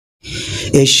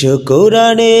এসো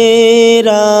কোরআনের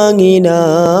আঙিনা।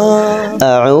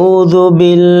 আউযু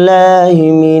বিল্লাহি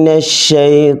মিনাশ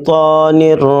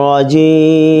শাইতানির রাজীম।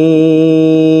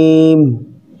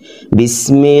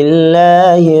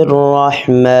 বিসমিল্লাহির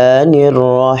রহমানির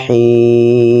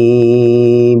রহিম।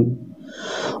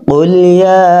 قل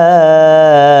يا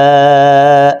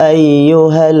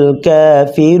أيها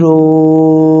الكافرون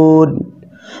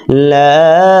لا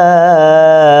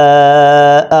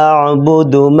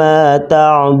أعبد ما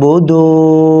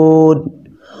تعبدون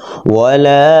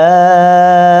ولا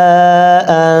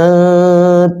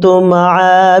أنتم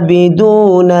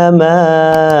عابدون ما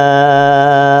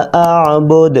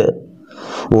أعبد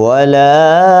ولا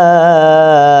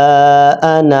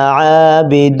أنا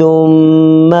عابد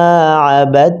ما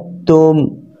عبدتم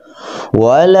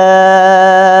ولا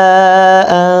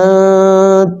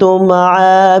أنتم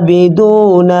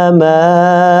عابدون ما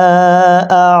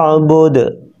أعبد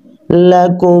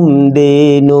لكم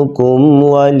دينكم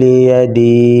ولي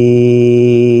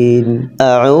دين.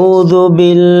 أعوذ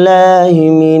بالله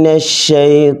من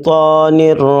الشيطان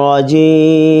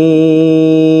الرجيم.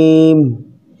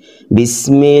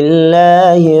 بسم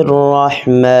الله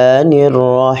الرحمن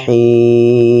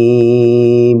الرحيم.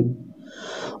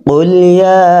 قل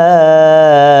يا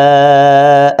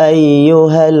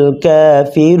أيها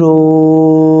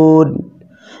الكافرون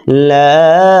لا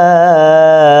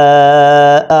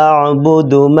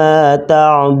أعبد ما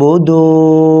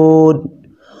تعبدون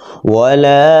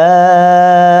ولا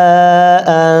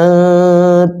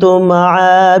أنتم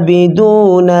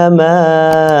عابدون ما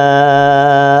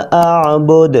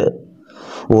أعبد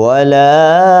ولا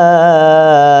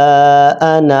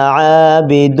أنا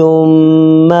عابد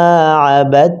ما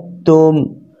عبدتم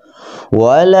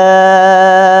ولا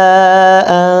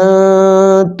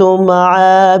أنتم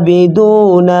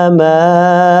عابدون ما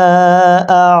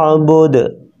أعبد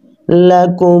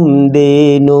لكم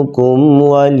دينكم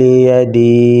ولي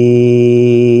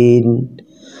دين.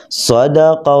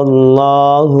 صدق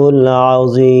الله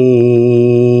العظيم.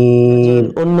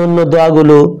 অন্যান্য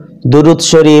দোয়াগুলো দুরূদ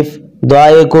শরীফ,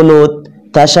 দোয়ায়ে কুনুত,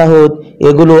 তাশাহুদ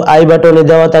এগুলো আই বাটনে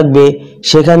দেওয়া থাকবে,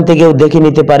 সেখান থেকেও দেখে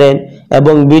নিতে পারেন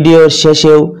এবং ভিডিওর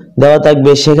শেষেও দেওয়া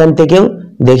থাকবে, সেখান থেকেও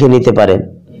দেখে নিতে পারেন।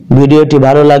 ভিডিওটি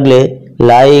ভালো লাগলে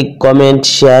লাইক, কমেন্ট,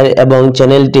 শেয়ার এবং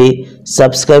চ্যানেলটি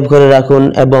সাবস্ক্রাইব করে রাখুন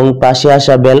এবং পাশে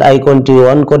আসা বেল আইকনটি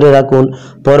অন করে রাখুন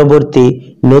পরবর্তী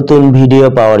নতুন ভিডিও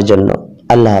পাওয়ার জন্য।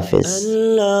 আল্লাহ হাফেজ।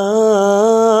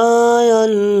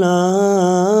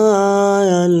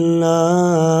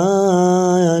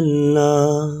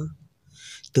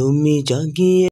 তুমি জাগিয়ে